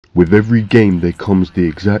With every game there comes the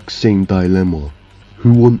exact same dilemma.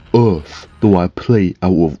 Who on earth do I play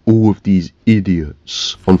out of all of these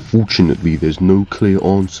idiots? Unfortunately, there's no clear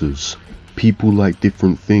answers. People like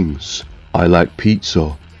different things. I like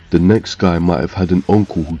pizza. The next guy might have had an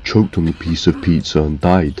uncle who choked on a piece of pizza and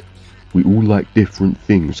died. We all like different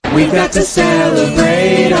things. We've got to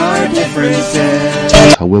celebrate our differences.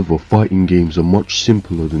 However, fighting games are much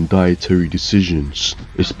simpler than dietary decisions,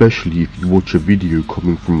 especially if you watch a video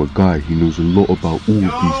coming from a guy who knows a lot about all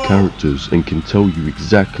of these characters and can tell you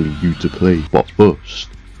exactly who to play. But first,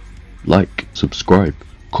 like, subscribe,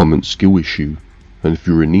 comment skill issue, and if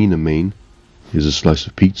you're a Nina main, here's a slice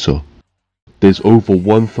of pizza. There's over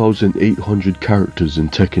 1,800 characters in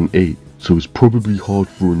Tekken 8. So it's probably hard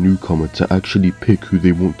for a newcomer to actually pick who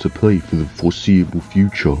they want to play for the foreseeable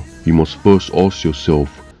future. You must first ask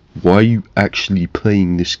yourself, why are you actually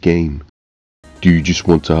playing this game? Do you just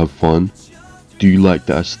want to have fun? Do you like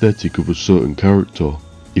the aesthetic of a certain character?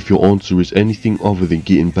 If your answer is anything other than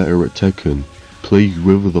getting better at Tekken, play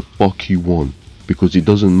whoever the fuck you want, because it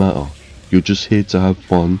doesn't matter. You're just here to have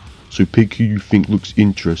fun, so pick who you think looks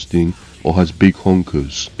interesting or has big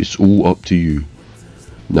honkers. It's all up to you.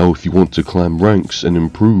 Now if you want to climb ranks and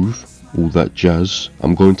improve, all that jazz,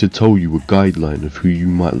 I'm going to tell you a guideline of who you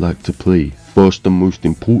might like to play. First and most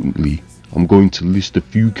importantly, I'm going to list a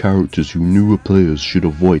few characters who newer players should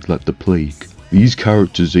avoid like the plague. These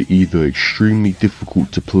characters are either extremely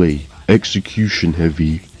difficult to play, execution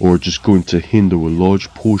heavy, or are just going to hinder a large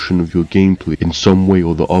portion of your gameplay in some way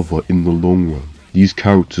or the other in the long run. These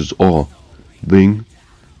characters are Ling,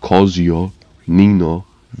 Kazuya, Nina,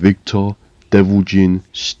 Victor, Devil Jin,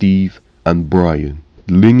 Steve, and Brian.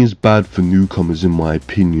 Ling is bad for newcomers in my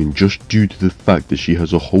opinion, just due to the fact that she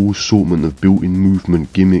has a whole assortment of built-in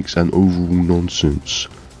movement, gimmicks, and overall nonsense.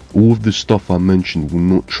 All of the stuff I mentioned will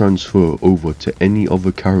not transfer over to any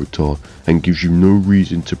other character and gives you no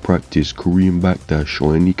reason to practice Korean backdash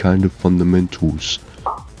or any kind of fundamentals.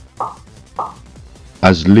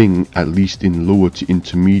 As Ling, at least in lower to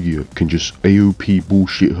intermediate, can just AOP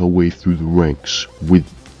bullshit her way through the ranks with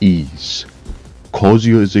ease.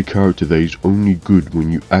 Kazuya is a character that is only good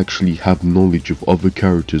when you actually have knowledge of other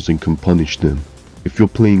characters and can punish them. If you're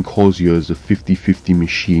playing Kazuya as a 50-50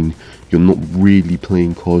 machine, you're not really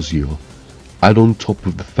playing Kazuya. Add on top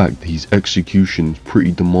of the fact that his execution is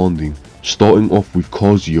pretty demanding. Starting off with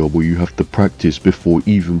Kazuya where you have to practice before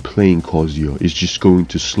even playing Kazuya is just going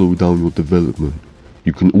to slow down your development.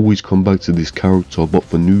 You can always come back to this character, but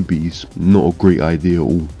for newbies, not a great idea at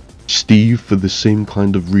all. Steve, for the same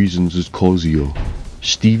kind of reasons as Kazuya.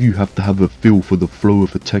 Steve, you have to have a feel for the flow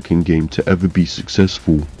of a Tekken game to ever be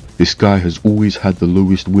successful. This guy has always had the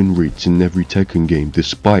lowest win rates in every Tekken game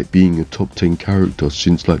despite being a top 10 character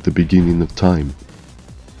since like the beginning of time.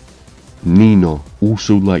 Nina,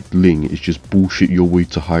 also like Ling, is just bullshit your way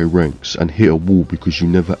to high ranks and hit a wall because you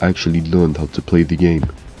never actually learned how to play the game.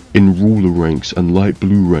 In ruler ranks and light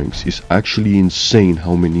blue ranks, it's actually insane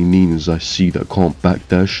how many Ninas I see that can't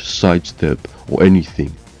backdash, sidestep or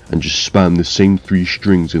anything and just spam the same 3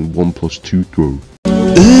 strings in 1+2 throw.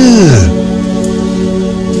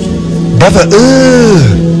 Brother,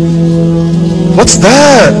 what's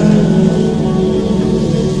that?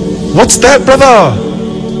 What's that,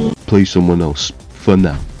 brother? Play someone else, for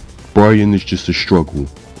now. Brian is just a struggle.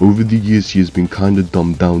 Over the years he has been kinda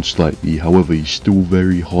dumbed down slightly, however he's still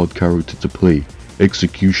very hard character to play.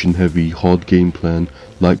 Execution heavy, hard game plan,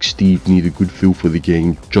 like Steve need a good feel for the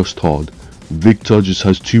game, just hard. Victor just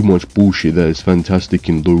has too much bullshit that is fantastic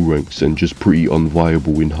in low ranks and just pretty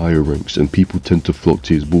unviable in higher ranks, and people tend to flock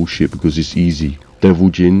to his bullshit because it's easy. Devil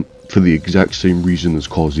Jin, for the exact same reason as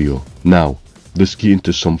Kazuya. Now, let's get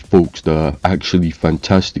into some folks that are actually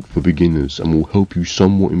fantastic for beginners and will help you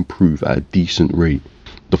somewhat improve at a decent rate.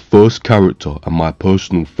 The first character, and my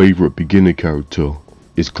personal favourite beginner character,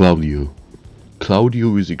 is Claudio.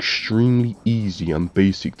 Claudio is extremely easy and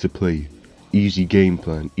basic to play. Easy game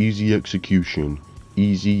plan, easy execution,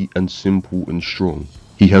 easy and simple and strong.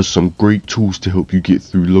 He has some great tools to help you get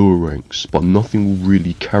through lower ranks, but nothing will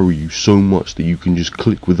really carry you so much that you can just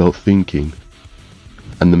click without thinking.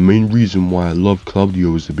 And the main reason why I love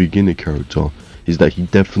Claudio as a beginner character is that he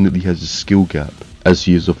definitely has a skill gap, as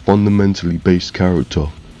he is a fundamentally based character.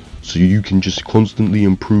 So you can just constantly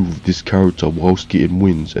improve with this character whilst getting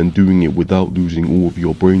wins and doing it without losing all of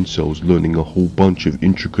your brain cells learning a whole bunch of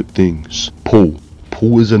intricate things.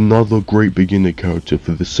 Paul is another great beginner character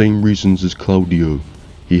for the same reasons as Claudio.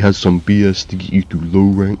 He has some BS to get you through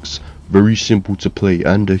low ranks, very simple to play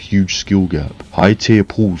and a huge skill gap. High tier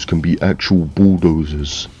Pauls can be actual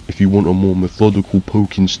bulldozers. If you want a more methodical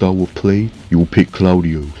poking style of play, you will pick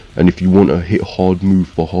Claudio. And if you want a hit hard move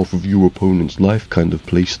for half of your opponent's life kind of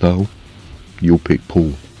playstyle, you'll pick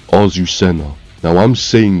Paul. Azucena. Now I'm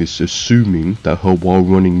saying this assuming that her while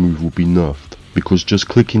running move will be nerfed, because just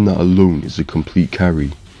clicking that alone is a complete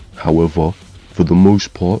carry. However, for the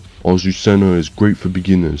most part, Azucena is great for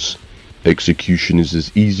beginners. Execution is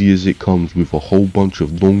as easy as it comes, with a whole bunch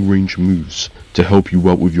of long range moves to help you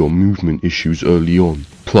out with your movement issues early on.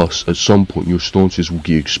 Plus, at some point your stances will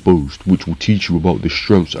get exposed, which will teach you about the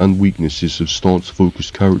strengths and weaknesses of stance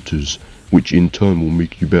focused characters, which in turn will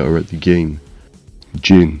make you better at the game.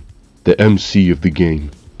 Jin, the MC of the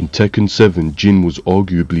game. In Tekken 7, Jin was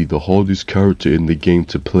arguably the hardest character in the game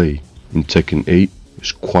to play. In Tekken 8,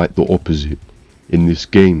 it's quite the opposite. In this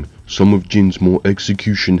game, some of Jin's more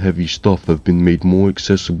execution heavy stuff have been made more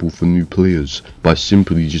accessible for new players by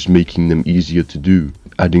simply just making them easier to do,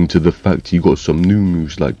 adding to the fact he got some new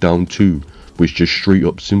moves like down 2, which just straight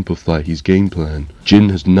up simplify his game plan. Jin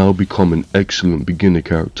has now become an excellent beginner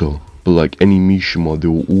character, but like any Mishima,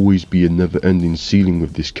 there will always be a never ending ceiling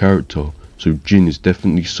with this character, so Jin is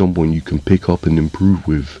definitely someone you can pick up and improve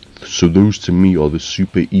with. So those to me are the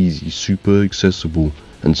super easy, super accessible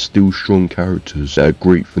and still strong characters that are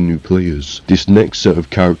great for new players. This next set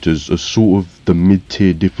of characters are sort of the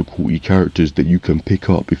mid-tier difficulty characters that you can pick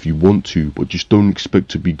up if you want to, but just don't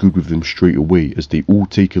expect to be good with them straight away, as they all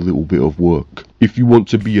take a little bit of work. If you want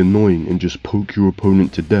to be annoying and just poke your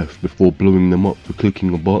opponent to death before blowing them up for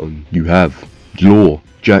clicking a button, you have Law,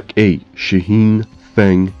 Jack 8, Shaheen,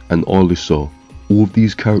 Feng and Alisa. All of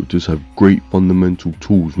these characters have great fundamental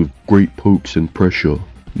tools with great pokes and pressure.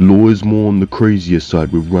 Law is more on the crazier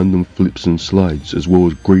side with random flips and slides, as well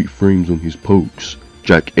as great frames on his pokes.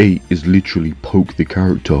 Jack 8 is literally poke the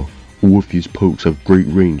character. All of his pokes have great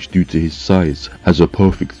range due to his size, has a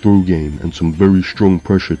perfect throw game and some very strong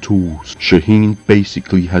pressure tools. Shaheen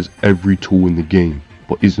basically has every tool in the game,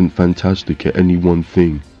 but isn't fantastic at any one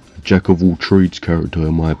thing. Jack of all trades character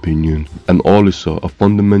in my opinion. And Alisa, a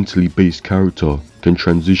fundamentally based character, can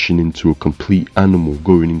transition into a complete animal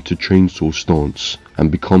going into chainsaw stance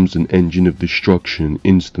and becomes an engine of destruction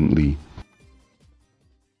instantly.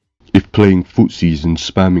 If playing footsies and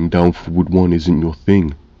spamming down forward 1 isn't your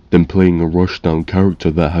thing, then playing a rushdown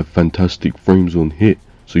character that have fantastic frames on hit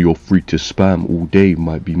so you're free to spam all day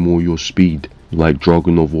might be more your speed, like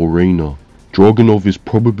Dragunov or Reina. Dragunov is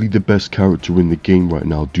probably the best character in the game right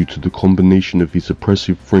now due to the combination of his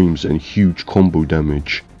oppressive frames and huge combo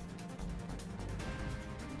damage.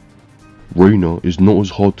 Reina is not as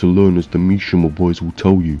hard to learn as the Mishima boys will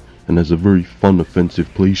tell you, and has a very fun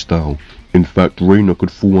offensive playstyle. In fact, Reina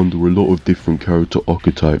could fall under a lot of different character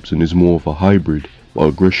archetypes and is more of a hybrid, but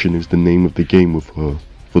aggression is the name of the game with her,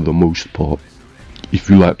 for the most part. If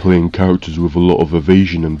you like playing characters with a lot of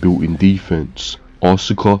evasion and built-in defense,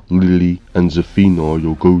 Asuka, Lily and Zafina are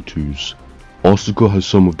your go-tos. Asuka has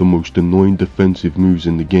some of the most annoying defensive moves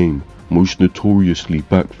in the game, most notoriously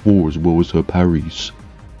back 4 as well as her parries.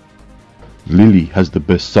 Lily has the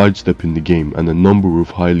best sidestep in the game and a number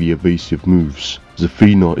of highly evasive moves.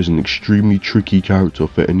 Zafina is an extremely tricky character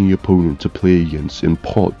for any opponent to play against, in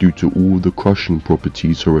part due to all the crushing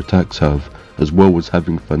properties her attacks have, as well as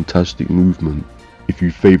having fantastic movement. If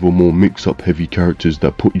you favour more mix-up heavy characters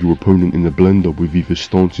that put your opponent in a blender with either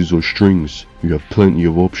stances or strings, you have plenty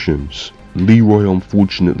of options. Leroy,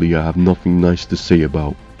 unfortunately, I have nothing nice to say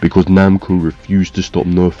about, because Namco refused to stop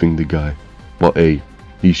nerfing the guy. But hey,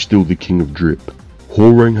 he's still the king of drip.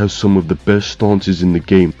 Hwoarang has some of the best stances in the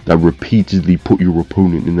game that repeatedly put your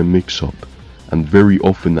opponent in a mix-up, and very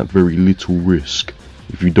often at very little risk.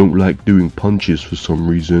 If you don't like doing punches for some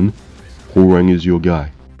reason, Hwoarang is your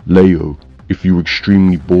guy. Leo. If you're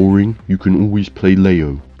extremely boring, you can always play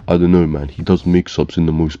Leo. I don't know man, he does mix-ups in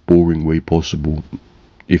the most boring way possible,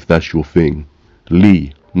 if that's your thing.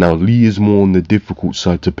 Lee. Now Lee is more on the difficult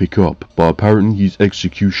side to pick up, but apparently his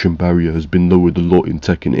execution barrier has been lowered a lot in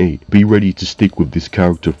Tekken 8. Be ready to stick with this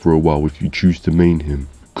character for a while if you choose to main him.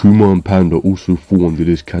 Kuma and Panda also fall under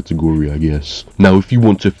this category I guess. Now if you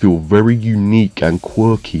want to feel very unique and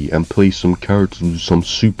quirky and play some characters with some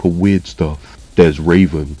super weird stuff, there's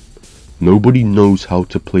Raven. Nobody knows how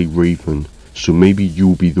to play Raven, so maybe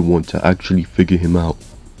you'll be the one to actually figure him out.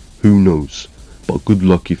 Who knows, but good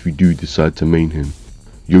luck if you do decide to main him.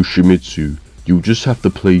 Yoshimitsu. You'll just have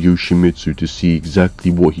to play Yoshimitsu to see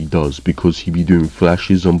exactly what he does, because he be doing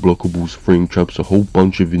flashes, unblockables, frame traps, a whole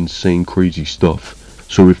bunch of insane crazy stuff.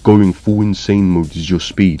 So if going full insane mode is your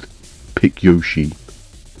speed, pick Yoshi.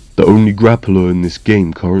 The only grappler in this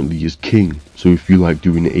game currently is King, so if you like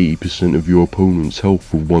doing 80% of your opponent's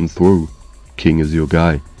health with one throw, King is your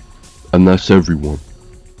guy. And that's everyone.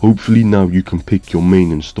 Hopefully now you can pick your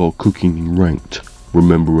main and start cooking in ranked.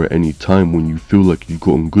 Remember, at any time when you feel like you've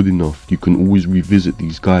gotten good enough, you can always revisit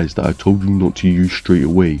these guys that I told you not to use straight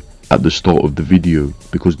away at the start of the video,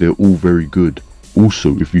 because they're all very good.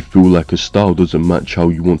 Also, if you feel like a style doesn't match how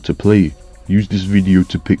you want to play, use this video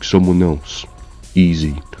to pick someone else.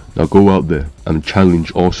 Easy. Now go out there and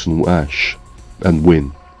challenge Arsenal Ash and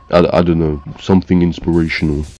win. I don't know, something inspirational.